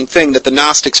astonishing thing that the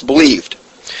Gnostics believed.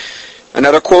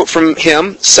 Another quote from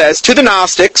him says, "To the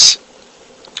Gnostics,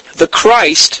 the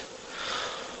Christ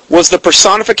was the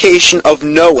personification of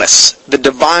Nous, the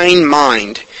divine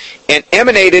mind, and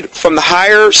emanated from the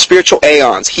higher spiritual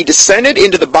aeons. He descended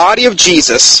into the body of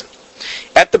Jesus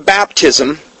at the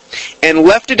baptism and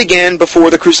left it again before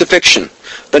the crucifixion.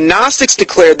 The Gnostics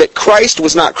declared that Christ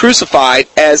was not crucified,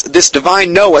 as this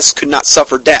divine Nous could not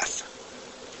suffer death,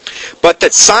 but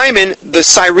that Simon the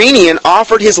Cyrenian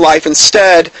offered his life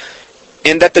instead,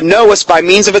 and that the Nous, by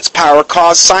means of its power,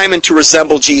 caused Simon to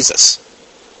resemble Jesus."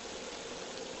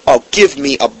 Oh, give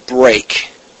me a break.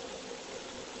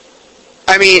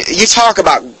 I mean, you talk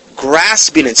about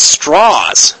grasping at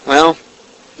straws. Well,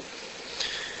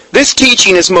 this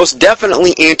teaching is most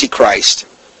definitely Antichrist,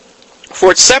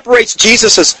 for it separates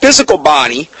Jesus' physical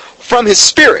body from his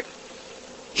spirit.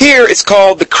 Here it's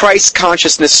called the Christ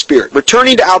consciousness spirit.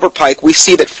 Returning to Albert Pike, we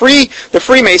see that the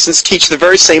Freemasons teach the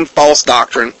very same false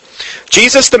doctrine.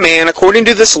 Jesus the man, according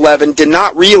to this leaven, did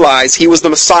not realize he was the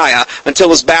Messiah until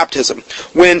his baptism.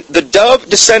 When the dove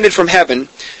descended from heaven,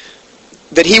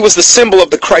 that he was the symbol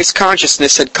of the Christ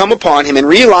consciousness had come upon him and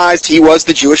realized he was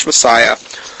the Jewish Messiah.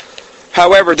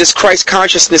 However, this Christ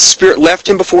consciousness spirit left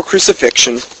him before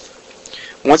crucifixion.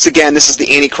 Once again, this is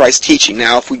the Antichrist teaching.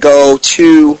 Now, if we go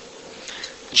to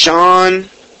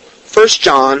 1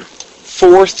 John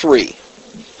 4:3.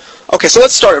 Okay, so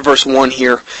let's start at verse 1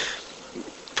 here.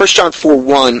 1 John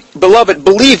 4:1. "Beloved,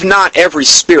 believe not every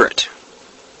spirit,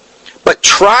 but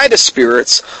try the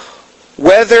spirits,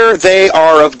 whether they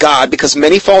are of God, because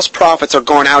many false prophets are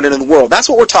gone out into the world." That's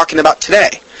what we're talking about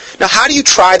today. Now, how do you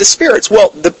try the spirits?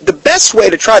 Well, the best way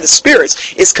to try the spirits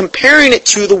is comparing it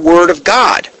to the Word of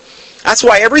God. That's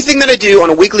why everything that I do on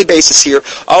a weekly basis here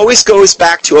always goes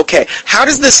back to, okay, how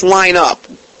does this line up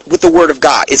with the Word of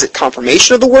God? Is it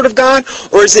confirmation of the Word of God,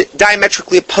 or is it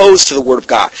diametrically opposed to the Word of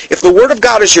God? If the Word of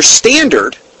God is your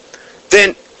standard,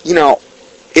 then,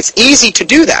 it's easy to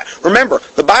do that. Remember,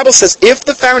 the Bible says, if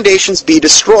the foundations be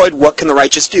destroyed, what can the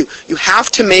righteous do? You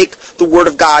have to make the Word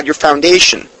of God your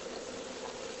foundation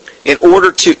in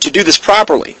order to do this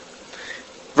properly.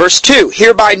 Verse 2,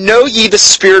 "Hereby know ye the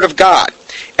Spirit of God.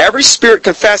 Every spirit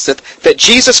confesseth that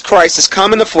Jesus Christ is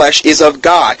come in the flesh is of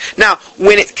God." Now,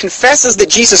 when it confesses that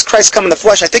Jesus Christ come in the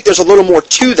flesh, I think there's a little more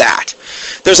to that.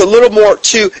 There's a little more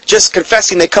to just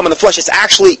confessing they come in the flesh. It's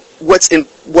actually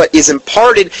what is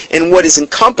imparted and what is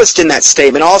encompassed in that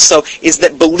statement also is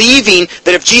that believing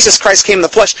that if Jesus Christ came in the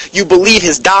flesh, you believe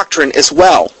his doctrine as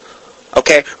well.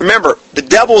 Okay? Remember, the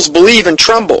devils believe and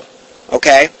tremble.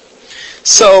 Okay?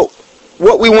 So,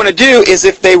 what we want to do is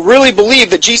if they really believe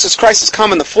that Jesus Christ has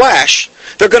come in the flesh,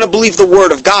 they're going to believe the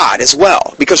Word of God as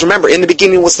well. Because remember, in the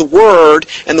beginning was the Word,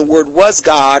 and the Word was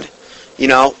God,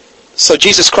 so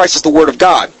Jesus Christ is the Word of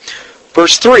God.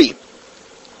 Verse 3,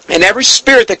 "And every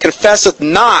spirit that confesseth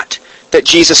not that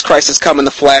Jesus Christ has come in the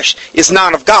flesh is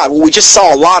not of God." Well, we just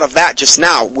saw a lot of that just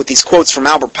now with these quotes from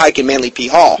Albert Pike and Manly P.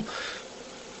 Hall.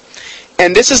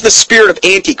 "And this is the spirit of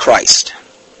Antichrist,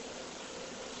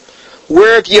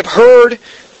 whereof ye have heard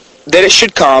that it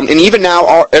should come, and even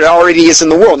now it already is in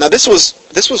the world." Now this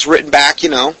was written back,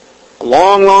 a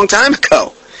long, long time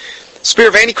ago. The spirit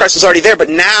of Antichrist was already there, but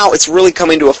now it's really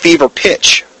coming to a fever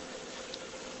pitch.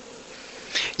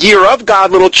 "Ye are of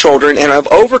God, little children, and have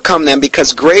overcome them,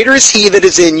 because greater is he that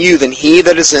is in you than he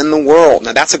that is in the world."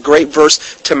 Now that's a great verse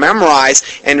to memorize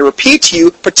and to repeat to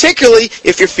you, particularly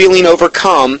if you're feeling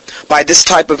overcome by this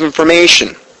type of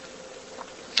information.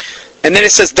 And then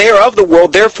it says, "They are of the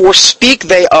world, therefore speak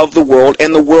they of the world,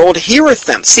 and the world heareth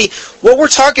them." See, what we're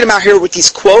talking about here with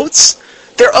these quotes,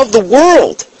 they're of the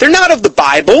world. They're not of the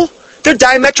Bible. They're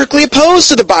diametrically opposed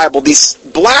to the Bible. These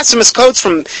blasphemous quotes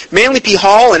from Manly P.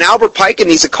 Hall and Albert Pike and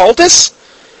these occultists.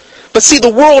 But see, the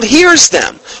world hears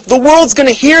them. The world's going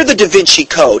to hear the Da Vinci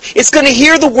Code. It's going to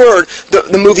hear the word,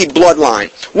 the movie Bloodline.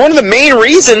 One of the main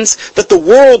reasons that the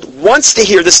world wants to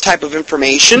hear this type of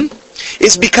information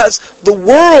is because the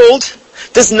world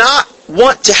does not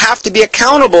want to have to be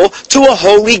accountable to a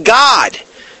holy God.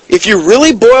 If you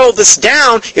really boil this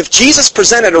down, if Jesus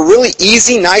presented a really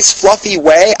easy, nice, fluffy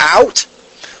way out,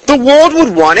 the world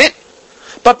would want it.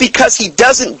 But because he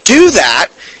doesn't do that,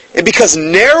 and because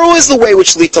narrow is the way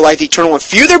which leads to life eternal, and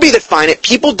few there be that find it,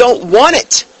 people don't want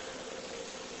it.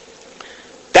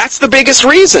 That's the biggest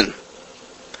reason.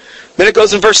 Then it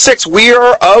goes in verse 6, "We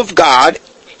are of God.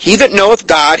 He that knoweth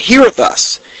God heareth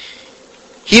us.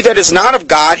 He that is not of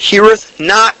God heareth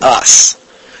not us."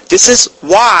 This is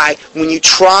why when you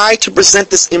try to present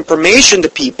this information to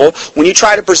people, when you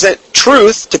try to present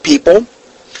truth to people,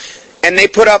 and they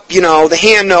put up, the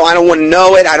hand, no, I don't want to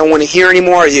know it, I don't want to hear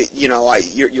anymore,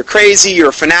 you're crazy, you're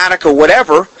a fanatic or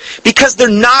whatever, because they're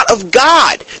not of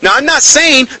God. Now, I'm not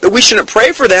saying that we shouldn't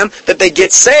pray for them, that they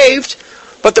get saved,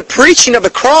 but the preaching of the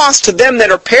cross to them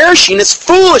that are perishing is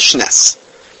foolishness.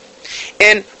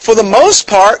 And for the most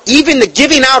part, even the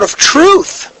giving out of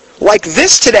truth, like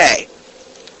this today,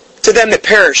 to them that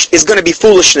perish is going to be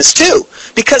foolishness too.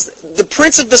 Because the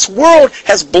prince of this world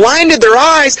has blinded their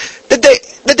eyes that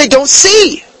they don't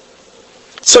see.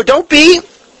 So don't be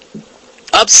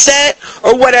upset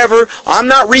or whatever. I'm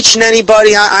not reaching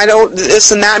anybody. I don't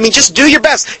this and that. I mean, just do your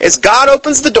best. As God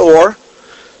opens the door,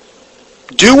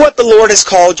 do what the Lord has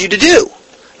called you to do.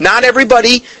 Not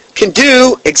everybody can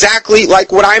do exactly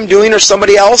like what I'm doing or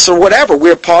somebody else or whatever.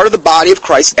 We're part of the body of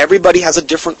Christ. Everybody has a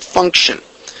different function.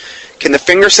 Can the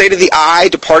finger say to the eye,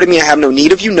 depart of me, I have no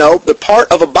need of you? No. The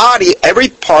part of a body, every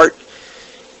part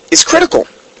is critical.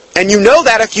 And you know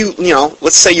that if you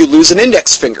let's say you lose an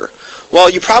index finger. Well,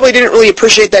 you probably didn't really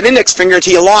appreciate that index finger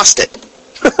until you lost it.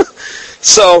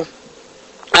 So,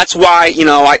 that's why,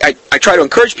 I try to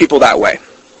encourage people that way.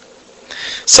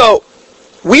 So,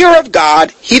 we are of God.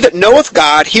 He that knoweth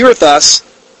God heareth us.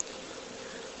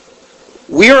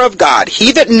 We are of God.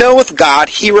 He that knoweth God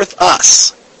heareth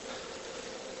us.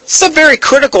 It's a very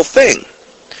critical thing.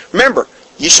 Remember,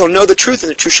 you shall know the truth, and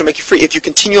the truth shall make you free. If you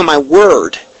continue in my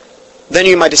word, then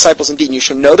you are my disciples indeed, and you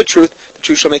shall know the truth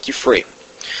shall make you free.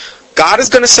 God is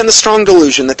going to send a strong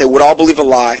delusion that they would all believe a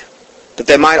lie, that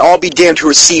they might all be damned who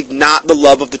receive not the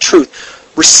love of the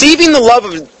truth. Receiving the love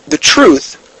of the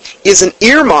truth is an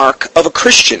earmark of a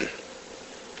Christian.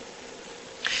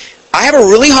 I have a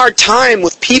really hard time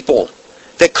with people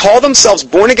that call themselves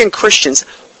born-again Christians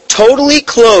totally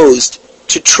closed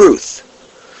to truth,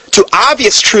 to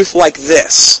obvious truth like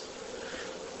this,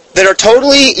 that are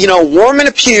totally, warm in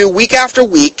a pew week after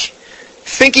week,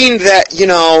 thinking that,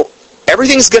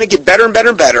 everything's going to get better and better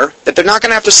and better, that they're not going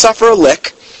to have to suffer a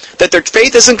lick, that their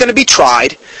faith isn't going to be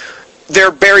tried,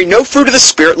 they're bearing no fruit of the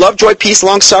Spirit, love, joy, peace,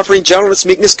 long-suffering, gentleness,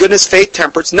 meekness, goodness, faith,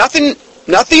 temperance, nothing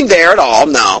there at all,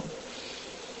 no.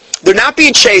 They're not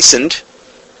being chastened,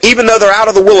 even though they're out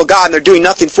of the will of God and they're doing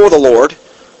nothing for the Lord.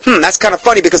 That's kind of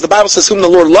funny because the Bible says, whom the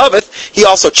Lord loveth, he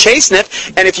also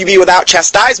chasteneth, and if you be without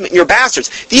chastisement, you're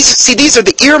bastards. These are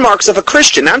the earmarks of a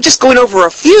Christian. Now, I'm just going over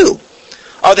a few.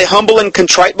 Are they humble and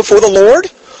contrite before the Lord?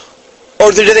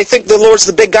 Or do they think the Lord's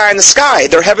the big guy in the sky,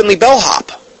 their heavenly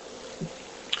bellhop?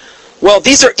 Well,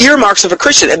 these are earmarks of a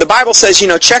Christian. And the Bible says,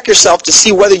 check yourself to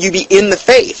see whether you be in the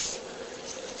faith.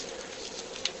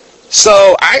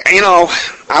 So,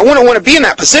 I wouldn't want to be in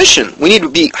that position. We need to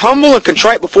be humble and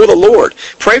contrite before the Lord.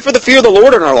 Pray for the fear of the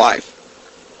Lord in our life.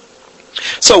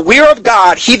 So, we are of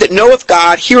God. He that knoweth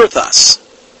God heareth us.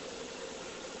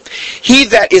 He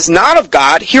that is not of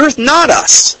God heareth not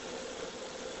us.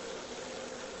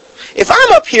 If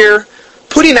I'm up here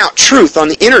putting out truth on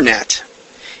the internet,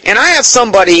 and I have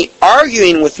somebody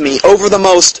arguing with me over the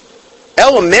most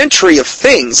elementary of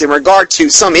things in regard to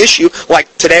some issue,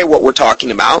 like today what we're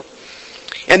talking about,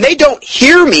 and they don't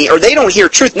hear me, or they don't hear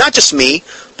truth, not just me,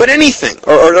 but anything,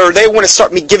 or they want to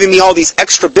start giving me all these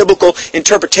extra biblical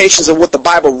interpretations of what the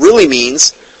Bible really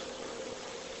means,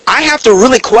 I have to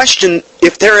really question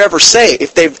if they're ever saved,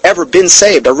 if they've ever been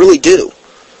saved. I really do.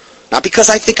 Not because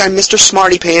I think I'm Mr.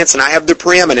 Smarty Pants and I have the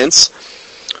preeminence,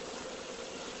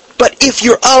 but if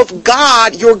you're of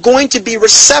God, you're going to be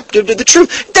receptive to the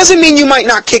truth. It doesn't mean you might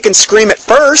not kick and scream at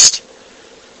first.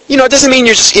 It doesn't mean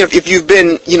you're just, if you've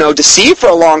been, deceived for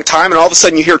a long time and all of a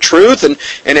sudden you hear truth and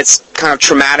it's kind of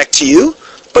traumatic to you,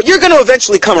 but you're going to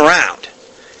eventually come around.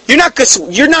 You're not just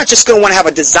going to want to have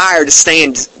a desire to stay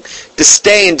in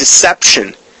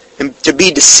deception and to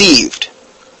be deceived.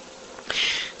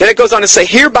 Then it goes on to say,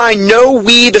 hereby know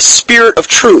we the spirit of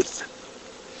truth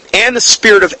and the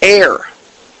spirit of error.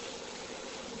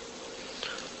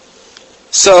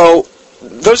 So,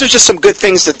 those are just some good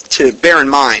things to bear in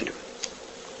mind.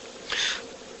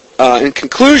 In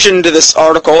conclusion to this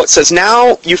article, it says,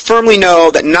 now you firmly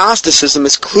know that Gnosticism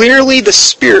is clearly the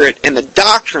spirit and the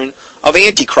doctrine of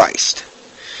Antichrist.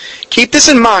 Keep this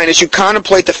in mind as you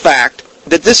contemplate the fact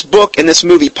that this book and this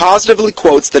movie positively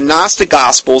quotes the Gnostic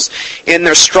Gospels in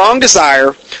their strong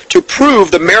desire to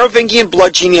prove the Merovingian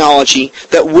blood genealogy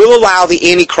that will allow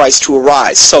the Antichrist to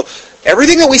arise. So,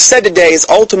 everything that we said today is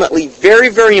ultimately very,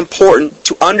 very important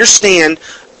to understand,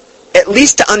 at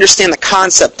least to understand the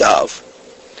concept of,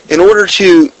 in order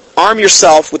to arm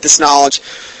yourself with this knowledge,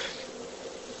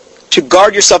 to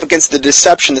guard yourself against the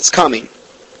deception that's coming.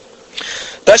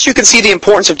 Thus you can see the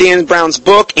importance of Dan Brown's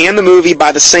book and the movie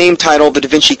by the same title, The Da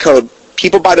Vinci Code.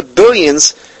 People by the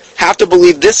billions have to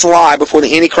believe this lie before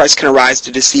the Antichrist can arise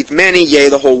to deceive many, yea,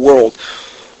 the whole world.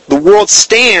 The world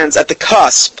stands at the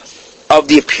cusp of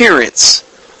the appearance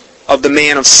of the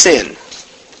man of sin.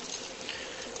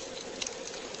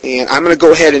 And I'm going to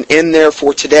go ahead and end there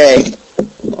for today.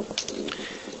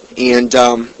 And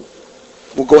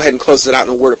we'll go ahead and close it out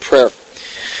in a word of prayer.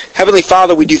 Heavenly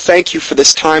Father, we do thank you for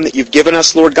this time that you've given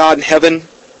us, Lord God in heaven.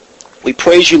 We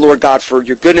praise you, Lord God, for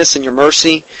your goodness and your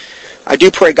mercy. I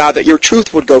do pray, God, that your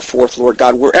truth would go forth, Lord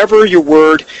God, wherever your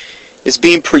word is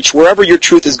being preached, wherever your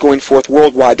truth is going forth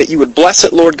worldwide, that you would bless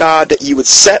it, Lord God, that you would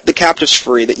set the captives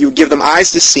free, that you would give them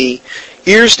eyes to see,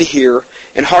 ears to hear,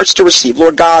 and hearts to receive.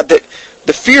 Lord God, that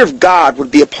the fear of God would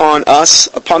be upon us,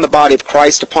 upon the body of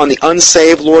Christ, upon the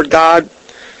unsaved, Lord God,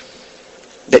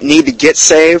 that need to get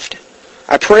saved.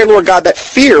 I pray, Lord God, that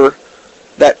fear,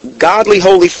 that godly,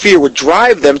 holy fear, would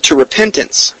drive them to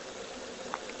repentance.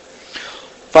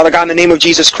 Father God, in the name of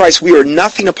Jesus Christ, we are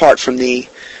nothing apart from thee.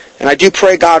 And I do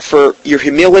pray, God, for your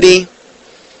humility,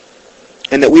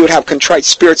 and that we would have contrite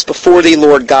spirits before thee,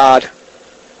 Lord God,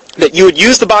 that you would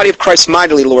use the body of Christ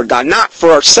mightily, Lord God, not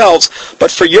for ourselves, but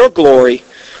for your glory,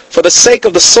 for the sake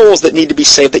of the souls that need to be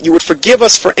saved, that you would forgive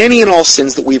us for any and all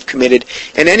sins that we've committed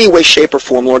in any way, shape, or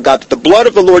form, Lord God, that the blood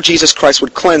of the Lord Jesus Christ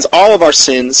would cleanse all of our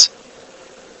sins,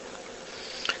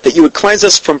 that you would cleanse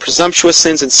us from presumptuous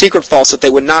sins and secret faults, that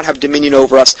they would not have dominion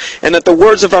over us, and that the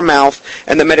words of our mouth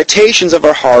and the meditations of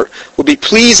our heart would be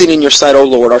pleasing in your sight, O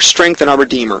Lord, our strength and our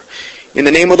Redeemer. In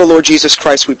the name of the Lord Jesus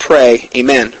Christ we pray.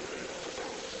 Amen.